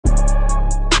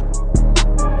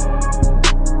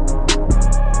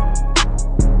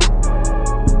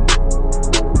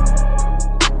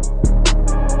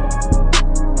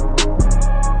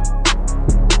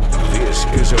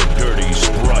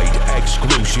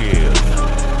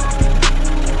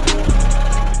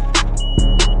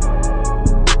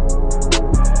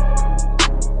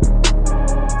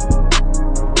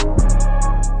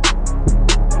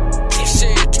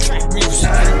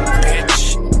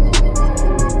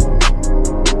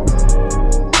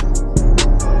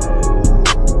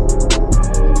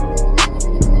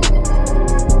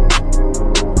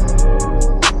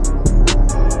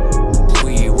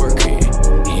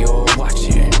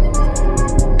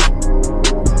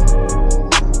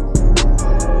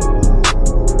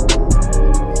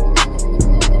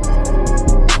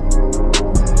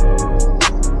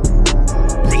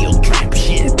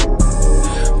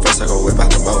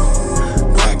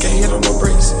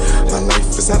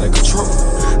out of control.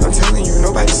 I'm telling you,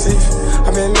 nobody's safe.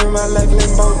 I've been living my life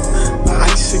limbo. My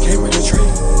ice, it came with a tree.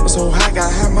 I'm so high,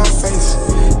 gotta have my face.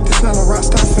 This not a rock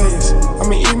star phase. I'm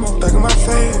an emo, look at my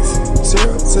face.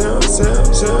 0, 0, 0,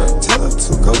 0. Tell her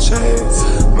to go chase.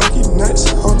 Monkey nuts,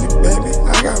 holy baby.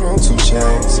 I got on 2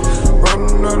 chains.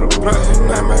 Rolling on the block and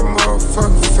I make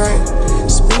motherfucking fame.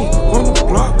 Spin on the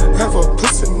block, have a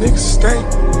pussy nigga stain.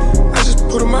 I just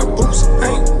put on my boots,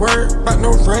 I ain't worried about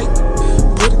no rain.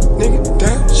 Put a nigga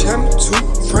down, channel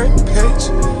 2, front page.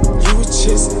 You was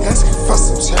just asking for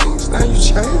some change, now you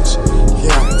change.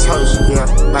 Yeah, I told you,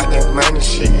 yeah, about that money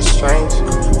shit is strange.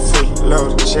 Fully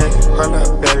loaded jet, hold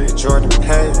up, baby, Jordan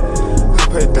paid. I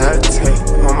put that tape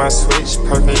on my switch,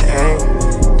 perfect aim.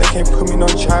 They can't put me no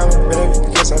trial, baby,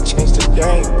 because I changed the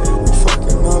game. We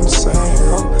fucking on the same,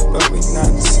 oh, but we not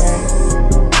the same.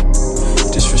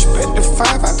 Disrespect the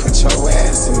 5, I put your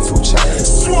ass in the food chain.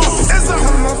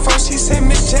 On my phone, she said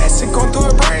Miss Jackson gon' do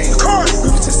a brain. We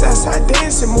was just outside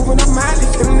dancing, moving a Miley,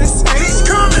 feeling the same.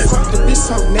 Fuck the bitch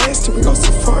so nasty, we go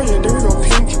Sephora, there